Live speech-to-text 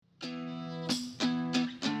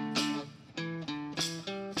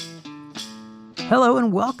Hello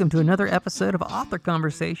and welcome to another episode of Author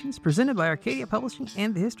Conversations presented by Arcadia Publishing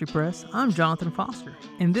and the History Press. I'm Jonathan Foster,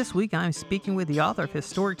 and this week I'm speaking with the author of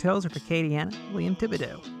Historic Tales of Acadiana, William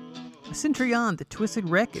Thibodeau. A century on, the twisted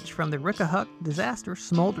wreckage from the Rickahuck disaster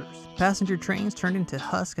smolders. Passenger trains turned into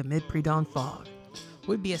husk amid pre-dawn fog.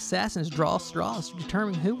 Would-be assassins draw straws to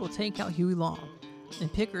determine who will take out Huey Long.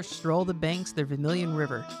 And pickers stroll the banks of the Vermilion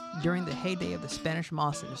River during the heyday of the Spanish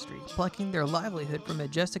moss industry, plucking their livelihood from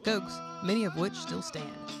majestic oaks, many of which still stand.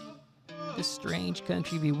 This strange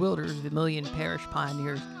country bewilders Vermilion Parish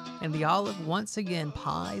pioneers, and the olive once again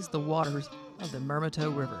pies the waters of the Mermato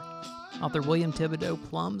River. Author William Thibodeau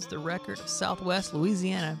plumbs the record of Southwest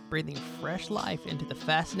Louisiana, breathing fresh life into the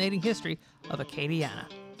fascinating history of Acadiana.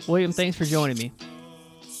 William, thanks for joining me.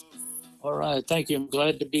 All right, thank you. I'm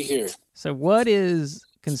glad to be here. So what is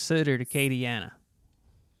considered Acadiana?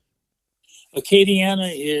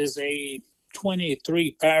 Acadiana is a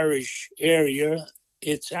 23 parish area.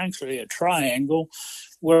 It's actually a triangle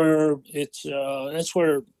where that's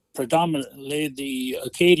where predominantly the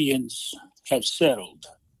Acadians have settled.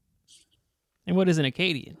 And what is an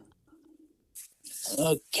Acadian?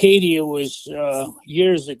 Acadia was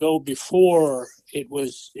years ago before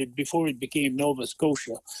it became Nova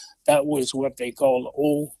Scotia. That was what they called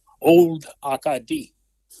Old Acadie,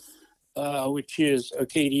 which is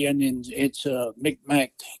Acadian, and it's a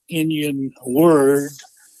Mi'kmaq Indian word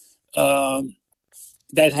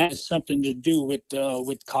that has something to do with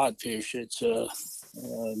codfish. It's a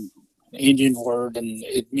Indian word, and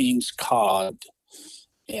it means cod.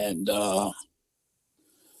 And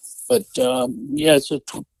it's a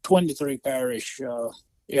 23 parish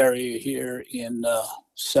area here in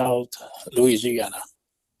South Louisiana.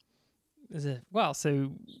 Is it? Wow.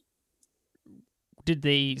 So it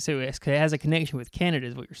has a connection with Canada,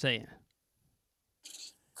 is what you're saying?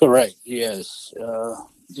 Correct. Yes.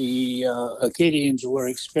 The Acadians were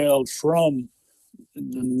expelled from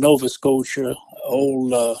Nova Scotia,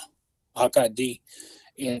 Old Acadie,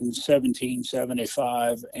 in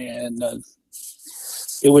 1775, and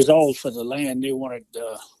it was all for the land. They wanted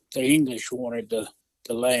the English wanted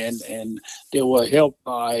the land, and they were helped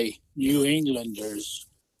by New Englanders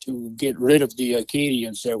to get rid of the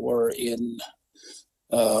Acadians that were in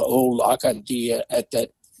Old Acadie at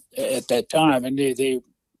that time, and they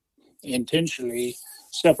intentionally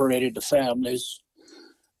separated the families,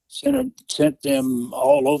 sent them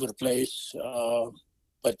all over the place,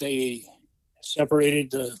 but they separated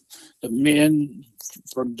the men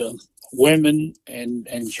from the women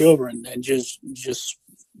and children, and just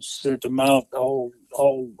sent them out all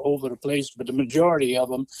over the place. But the majority of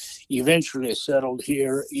them eventually settled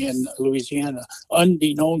here in Louisiana.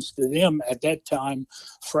 Unbeknownst to them at that time,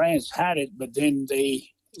 France had it, but then they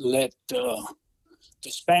let the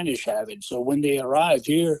Spanish have it. So when they arrived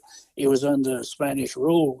here, it was under Spanish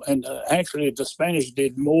rule. And actually, the Spanish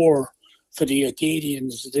did more for the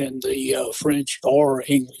Acadians than the French or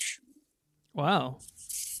English. Wow.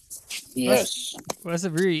 Yes. That's a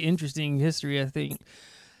very interesting history, I think.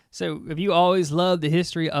 So have you always loved the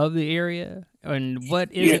history of the area? And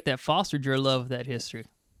what is it that fostered your love of that history?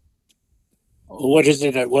 What is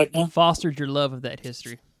it that what now? Fostered your love of that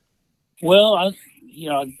history? Well,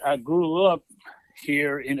 I grew up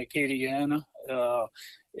here in Acadiana.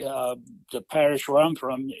 The parish where I'm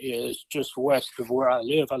from is just west of where I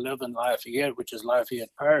live. I live in Lafayette, which is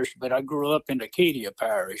Lafayette Parish, but I grew up in Acadia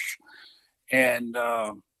Parish. And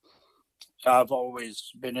I've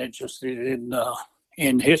always been interested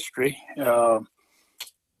in history.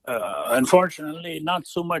 Unfortunately, not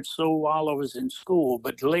so much so while I was in school,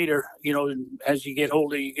 but later, as you get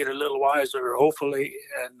older, you get a little wiser, hopefully,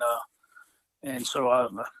 and so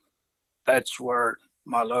that's where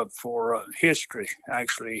my love for history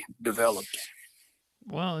actually developed.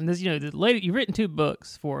 Well, and this, you've written 2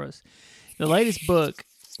 books for us. The latest book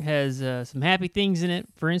has some happy things in it.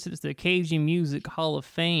 For instance, the Cajun Music Hall of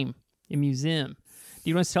Fame and Museum. Do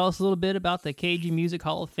you want to tell us a little bit about the Cajun Music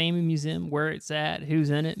Hall of Fame and Museum, where it's at, who's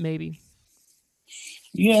in it, maybe?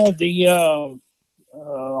 Yeah, the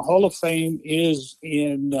Hall of Fame is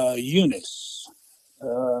in Eunice,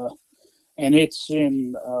 and it's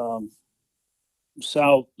in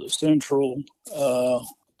South Central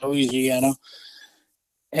Louisiana,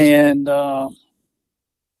 and the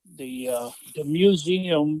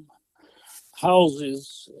museum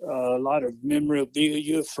houses a lot of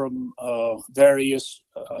memorabilia from various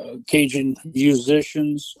Cajun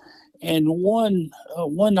musicians, and one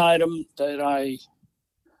item that I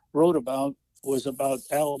wrote about was about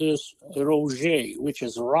Aldous Roger, which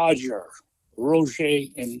is Roger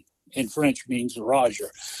in in French means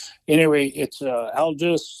Roger. Anyway, it's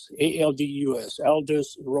Aldus, Aldus.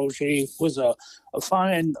 Aldus Roger was a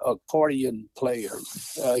fine accordion player.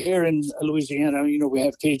 Here in Louisiana, we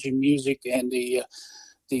have Cajun music, and the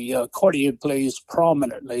accordion plays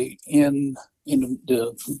prominently in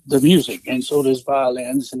the music, and so does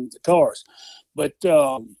violins and guitars. But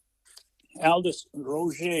Aldus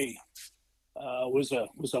Roger was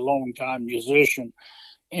a long time musician,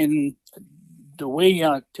 and the way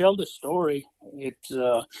I tell the story, it's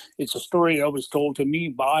a story that was told to me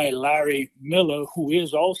by Larry Miller, who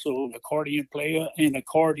is also an accordion player and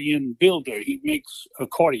accordion builder. He makes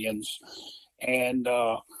accordions, and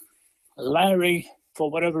Larry, for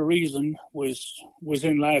whatever reason, was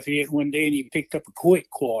in Lafayette one day, and he picked up a quick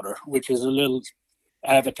quarter, which is a little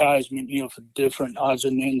advertisement, for different odds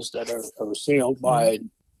and ends that are sold by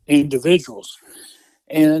individuals.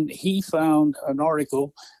 And he found an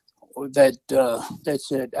article that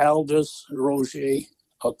said Aldus Roger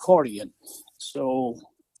accordion. So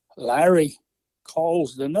Larry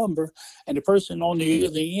calls the number, and the person on the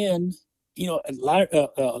other end,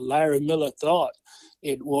 Larry Miller thought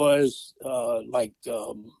it was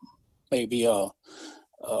maybe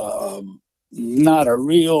not a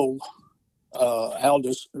real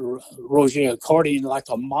Aldus Roger accordion, like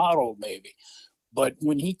a model maybe. But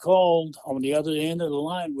when he called, on the other end of the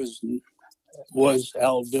line was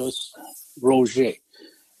Aldus Roger.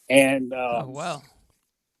 And oh, wow.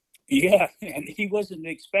 Yeah, and he wasn't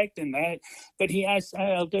expecting that. But he asked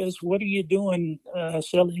Aldus, "What are you doing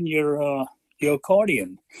selling your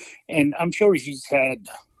accordion?" And I'm sure he's had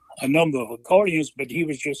a number of accordions, but he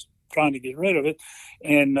was just trying to get rid of it.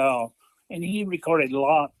 And he recorded a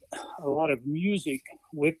lot of music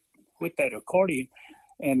with that accordion.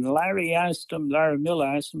 And Larry Miller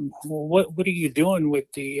asked him, "Well, what are you doing with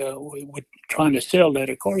with trying to sell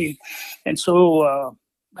that accordion?" And so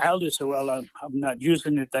Aldus said, "Well, I'm not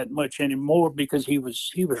using it that much anymore," because he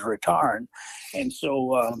was retiring. And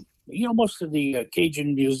so most of the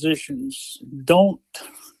Cajun musicians don't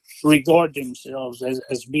regard themselves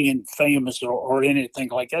as being famous or anything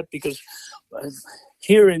like that, because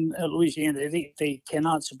here in Louisiana, they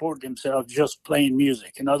cannot support themselves just playing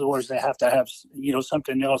music. In other words, they have to have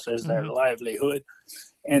something else as their livelihood.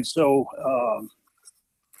 And so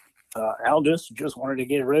Aldus just wanted to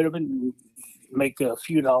get rid of it and make a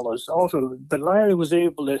few dollars also. But Larry was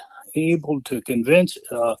able to convince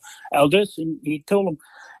Aldus, and he told him,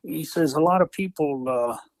 he says, a lot of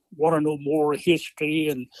people want to know more history,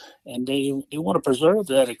 and they want to preserve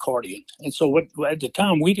that accordion. And so at the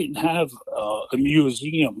time, we didn't have a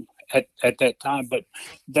museum at that time, but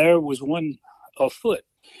there was one afoot.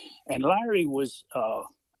 And Larry was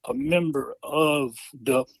a member of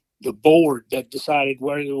the board that decided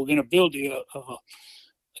where they were going to build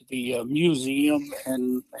the museum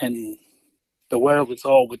and the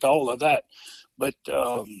wherewithal with all of that. But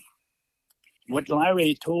what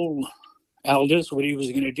Larry told Aldus, what he was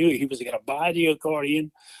going to do, he was going to buy the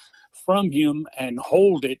accordion from him and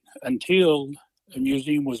hold it until the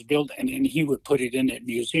museum was built, and then he would put it in that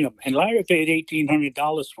museum. And Larry paid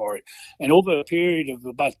 $1,800 for it. And over a period of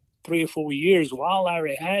about 3 or 4 years, while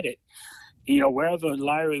Larry had it, wherever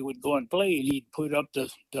Larry would go and play, he'd put up the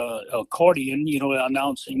accordion,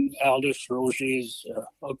 announcing Aldus Roger's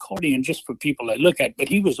accordion, just for people to look at. But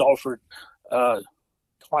he was offered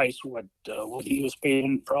twice what he was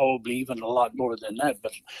paying, probably even a lot more than that.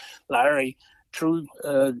 But Larry, true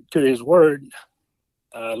to his word,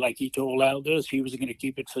 like he told Aldus, he was going to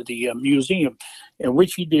keep it for the museum, and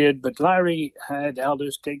which he did. But Larry had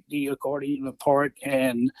Aldus take the accordion apart,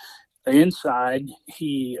 and inside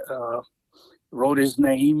he wrote his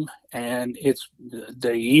name, and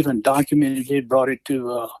they even documented it, brought it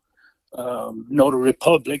to Notary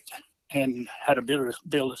Public, and had a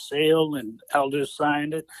bill of sale, and Aldus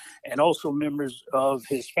signed it, and also members of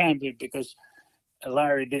his family, because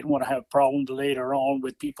Larry didn't want to have problems later on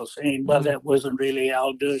with people saying, well, that wasn't really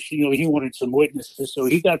Aldus. He wanted some witnesses, so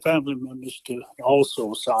he got family members to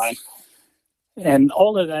also sign. And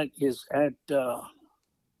all of that is at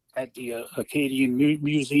the Acadian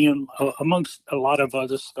Museum, amongst a lot of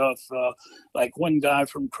other stuff. Like one guy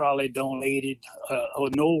from Crowley donated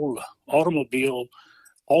an old automobile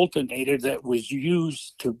alternator that was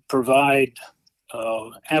used to provide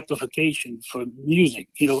amplification for music.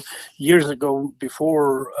 Years ago,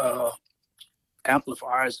 before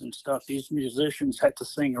amplifiers and stuff, these musicians had to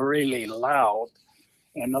sing really loud,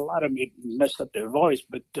 and a lot of them messed up their voice.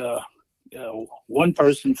 But one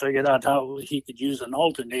person figured out how he could use an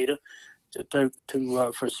alternator to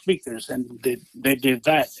for speakers, and they did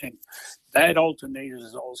that. And that alternator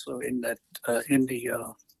is also in that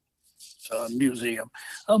museum.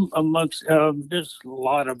 Amongst there's a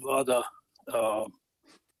lot of other uh,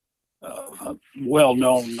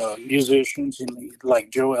 well-known musicians, like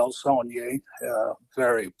Joel Saunier,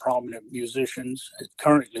 very prominent musicians,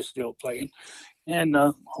 currently still playing, and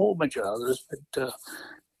a whole bunch of others. But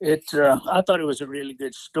I thought it was a really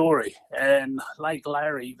good story, and like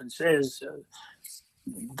Larry even says,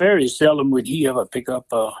 very seldom would he ever pick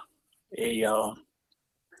up a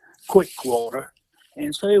quick quoter.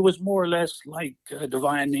 And so it was more or less like a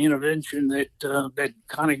divine intervention that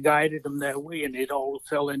kind of guided them that way, and it all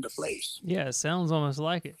fell into place. Yeah, it sounds almost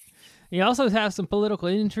like it. You also have some political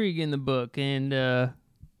intrigue in the book, and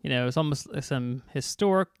it's almost some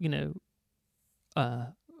historic,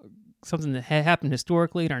 something that had happened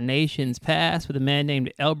historically in our nation's past with a man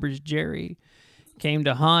named Elbridge Gerry. Came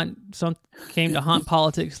to haunt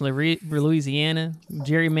politics in Louisiana.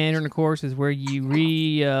 Gerrymandering, of course, is where you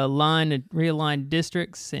realign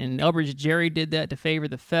districts, and Elbridge Gerry did that to favor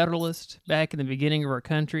the Federalists back in the beginning of our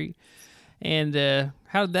country. And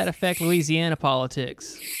how did that affect Louisiana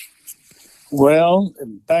politics? Well,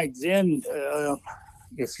 back then,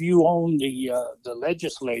 if you owned the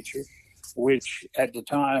legislature, which at the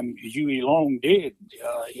time Huey Long did,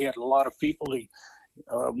 he had a lot of people.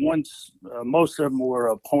 Once most of them were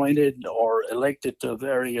appointed or elected to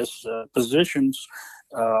various positions,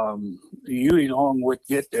 Huey Long would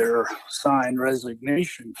get their signed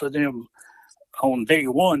resignation for them on day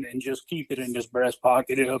one and just keep it in his breast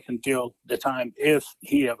pocket up until the time if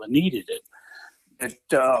he ever needed it. But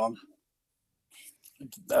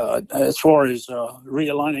as far as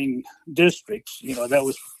realigning districts, that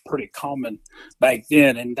was pretty common back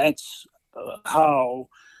then, and that's how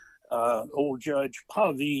old Judge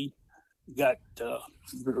Pavie got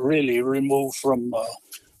really removed from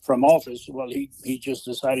office. Well, he just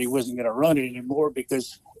decided he wasn't going to run anymore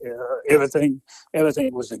because everything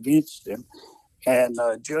was against him. And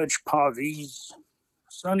Judge Pavie's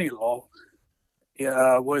son-in-law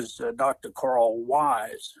was Dr. Carl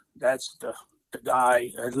Wise. That's the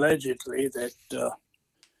guy allegedly that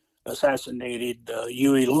assassinated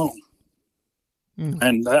Huey Long.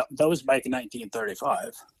 And that was back in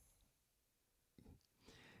 1935.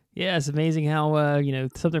 Yeah, it's amazing how,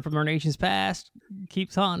 something from our nation's past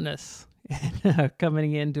keeps haunting us,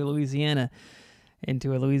 coming into Louisiana,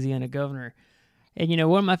 into a Louisiana governor. And,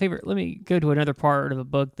 one of my favorite, let me go to another part of the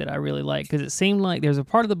book that I really like, because it seemed like there's a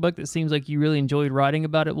part of the book that seems like you really enjoyed writing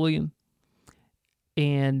about it, William.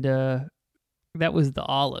 And that was the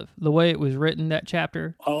olive. The way it was written, that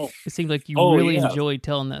chapter, it seemed like you really enjoyed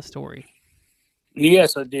telling that story.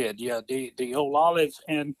 Yes, I did. Yeah, the old olive,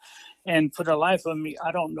 and for the life of me,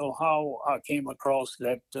 I don't know how I came across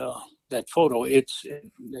that photo. It's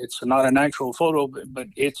not an actual photo, but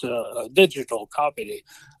it's a digital copy.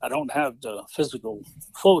 I don't have the physical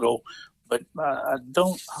photo, but I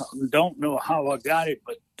don't know how I got it,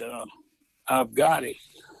 but I've got it.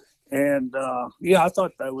 And I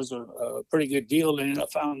thought that was a pretty good deal. And I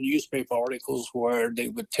found newspaper articles where they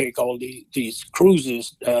would take all these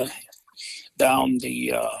cruises down down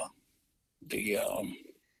the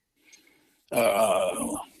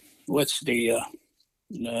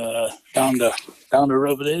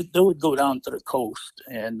river. They would go down to the coast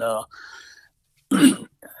and on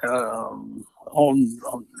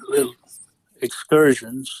little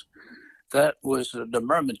excursions. That was the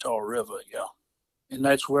Mermentau River, and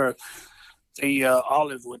that's where the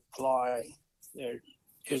olive would ply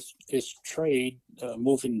its trade,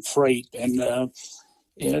 moving freight, and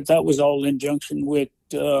that was all in junction with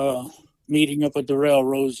meeting up at the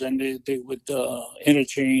railroads, and they would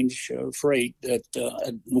interchange freight at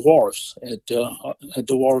wharfs at the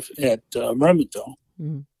wharf at Mermentau.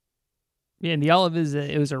 Mm-hmm. Yeah, and the olive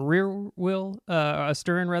it was a rear wheel, a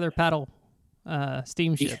stern rather paddle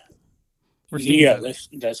steamship. Yeah,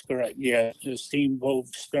 that's correct. Yeah, the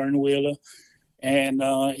steamboat stern wheeler, and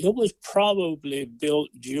it was probably built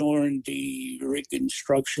during the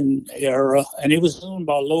Reconstruction era, and it was owned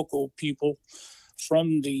by local people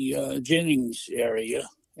from the Jennings area,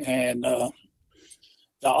 and the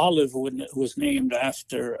olive was named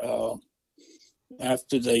after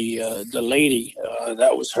the lady.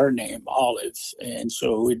 That was her name, Olive, and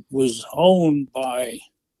so it was owned by,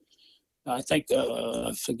 I think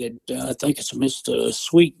I forget. I think it's Mr.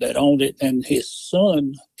 Sweet that owned it, and his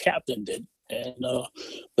son captained it. And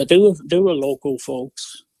but they were local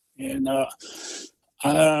folks, and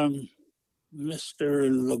Mr.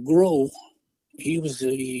 LeGros, he was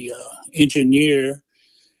the engineer,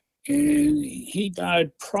 and he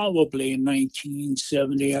died probably in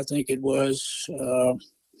 1970, I think it was.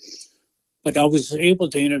 But I was able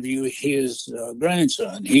to interview his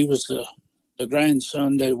grandson. He was the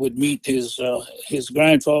grandson that would meet his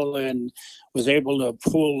grandfather and was able to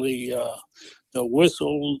pull the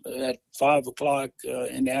whistle at 5 o'clock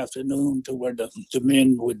in the afternoon to where the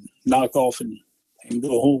men would knock off and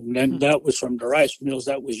go home. And that was from the rice mills.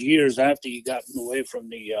 That was years after he gotten away from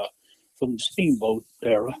the steamboat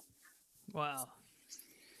era. Wow.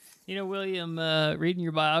 You know, William, reading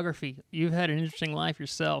your biography, you've had an interesting life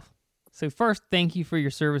yourself. So first, thank you for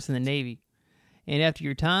your service in the Navy. And after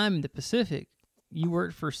your time in the Pacific, you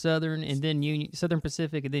worked for Southern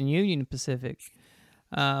Pacific and then Union Pacific.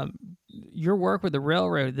 Your work with the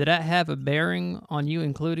railroad, did that have a bearing on you,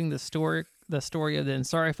 including the story of the, and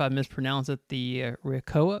sorry if I mispronounce it, the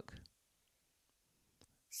Rekoak?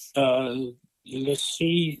 Let's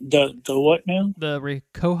see, the what now? The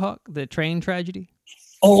Rekoak, the train tragedy?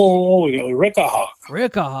 Oh, yeah, Rickahawk.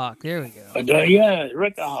 Rickahawk, there we go. Yeah,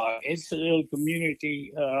 Rickahawk. It's a little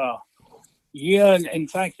community. Yeah, in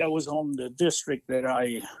fact, that was on the district that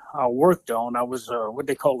I worked on. I was what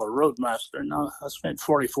they call a roadmaster. Now, I spent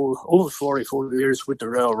over 44 years with the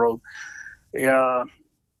railroad. Yeah,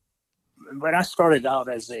 when I started out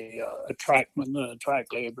as a trackman, a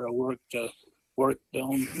track laborer, worked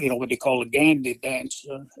on what they call a Gandhi dance.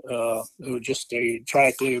 It was just a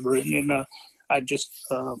track laborer, and then I just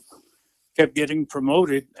kept getting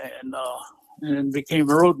promoted and became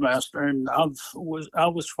a roadmaster. And I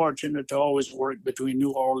was fortunate to always work between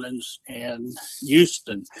New Orleans and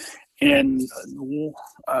Houston, and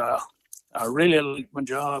I really liked my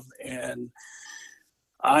job, and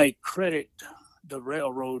I credit the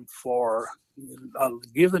railroad for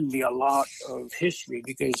giving me a lot of history,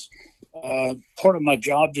 because part of my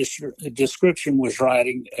job description was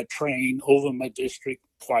riding a train over my district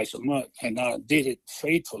twice a month, and I did it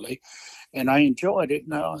faithfully, and I enjoyed it.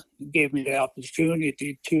 Now it gave me the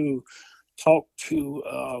opportunity to talk to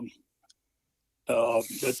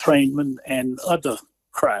the trainmen and other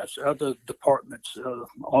crafts, other departments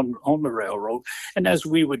on the railroad. And as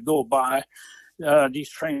we would go by, these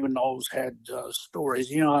trainmen always had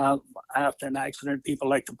stories. After an accident, people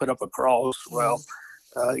like to put up a cross. Well,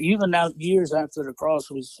 even out years after the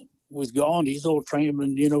cross was gone, these old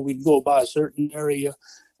trainmen, we'd go by a certain area,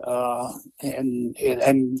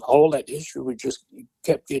 and all that history would just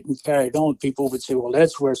kept getting carried on. People would say, well,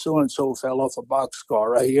 that's where so-and-so fell off a boxcar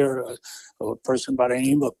right here. A person by the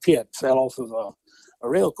name of Pitt fell off of a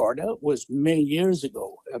rail car. That was many years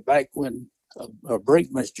ago, back when a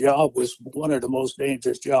brakeman's job was one of the most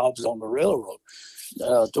dangerous jobs on the railroad,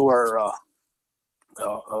 to where a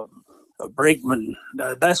brakeman,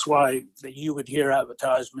 that's why you would hear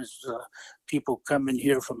advertisements, people coming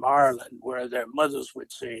here from Ireland, where their mothers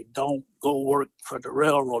would say, don't go work for the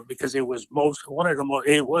railroad, because it was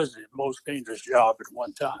the most dangerous job at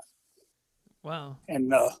one time. Wow.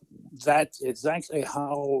 And that's exactly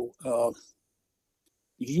how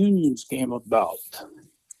unions came about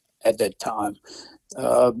at that time,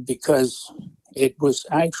 because it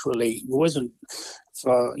wasn't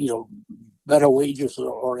better wages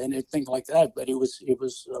or anything like that, but it was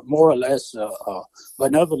more or less a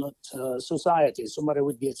benevolent society. Somebody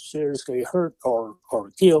would get seriously hurt or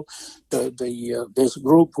killed, this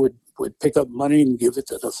group would pick up money and give it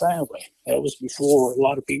to the family. That was before a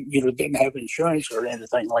lot of people didn't have insurance or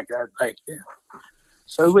anything like that back then.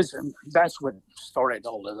 So that's what started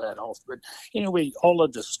all of that off. But anyway, all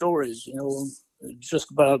of the stories,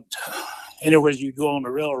 just about anywhere you go on the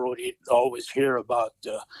railroad, you'd always hear about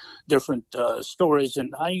different stories.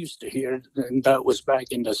 And I used to hear, and that was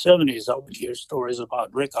back in the 70s, I would hear stories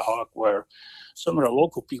about Rickahawk, where some of the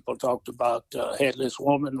local people talked about a headless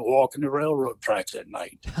woman walking the railroad tracks at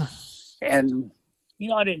night. And,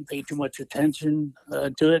 I didn't pay too much attention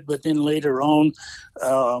to it. But then later on,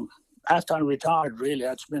 after I retired, really,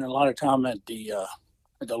 I'd spent a lot of time at the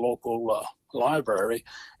local library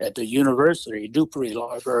at the university, Dupree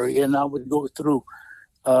Library, and I would go through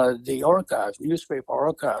the archives, newspaper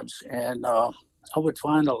archives, and I would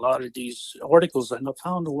find a lot of these articles, and I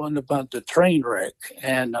found the one about the train wreck,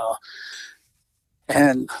 and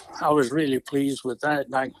I was really pleased with that,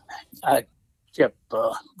 and I kept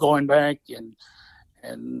going back,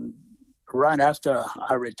 and right after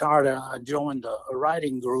I retired, I joined a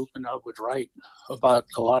writing group, and I would write about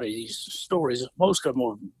a lot of these stories. Most of them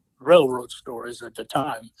were railroad stories at the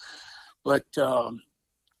time, but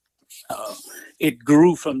it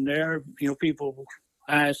grew from there. People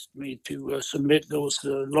asked me to submit those to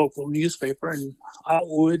the local newspaper, and I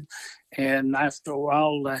would. And after a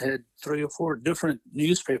while, I had 3 or 4 different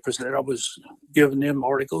newspapers that I was giving them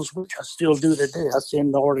articles, which I still do today. I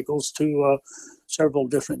send articles to several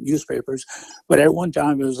different newspapers. But at one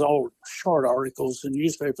time, it was all short articles. The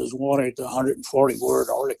newspapers wanted a 140-word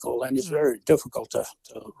article, and it's very difficult to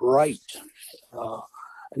write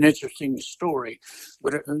an interesting story.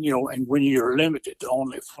 But, and when you're limited to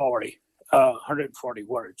only 140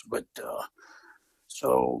 words. But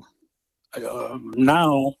so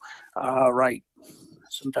now I write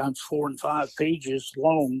sometimes 4 and 5 pages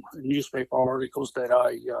long newspaper articles that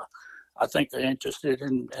I think are interested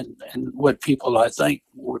in and what people I think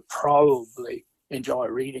would probably enjoy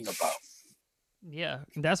reading about. Yeah,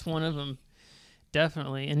 that's one of them,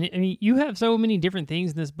 definitely. And I mean, you have so many different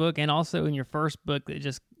things in this book, and also in your first book, that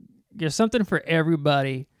just there's something for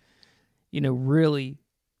everybody. Really.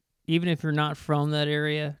 Even if you're not from that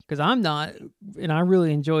area, because I'm not, and I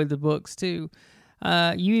really enjoyed the books too.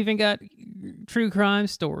 You even got true crime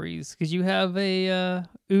stories, because you have a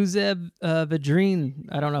Uzeb Vadrine.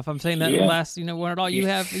 I don't know if I'm saying that last, one at all. You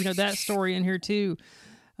have, that story in here too.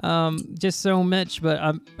 Just so much, but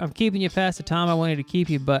I'm keeping you past the time I wanted to keep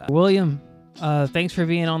you. But William, thanks for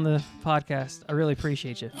being on the podcast. I really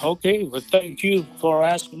appreciate you. Okay, well, thank you for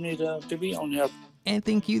asking me to be on here. And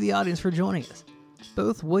thank you, the audience, for joining us.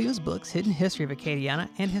 Both William's books, Hidden History of Acadiana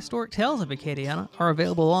and Historic Tales of Acadiana, are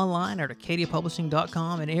available online at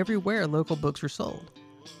acadiapublishing.com and everywhere local books are sold.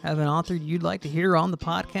 Have an author you'd like to hear on the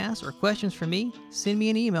podcast or questions for me? Send me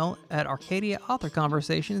an email at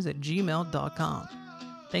arcadiaauthorconversations@gmail.com.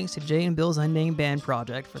 Thanks to Jay and Bill's Unnamed Band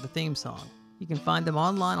Project for the theme song. You can find them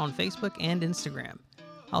online on Facebook and Instagram.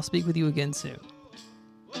 I'll speak with you again soon.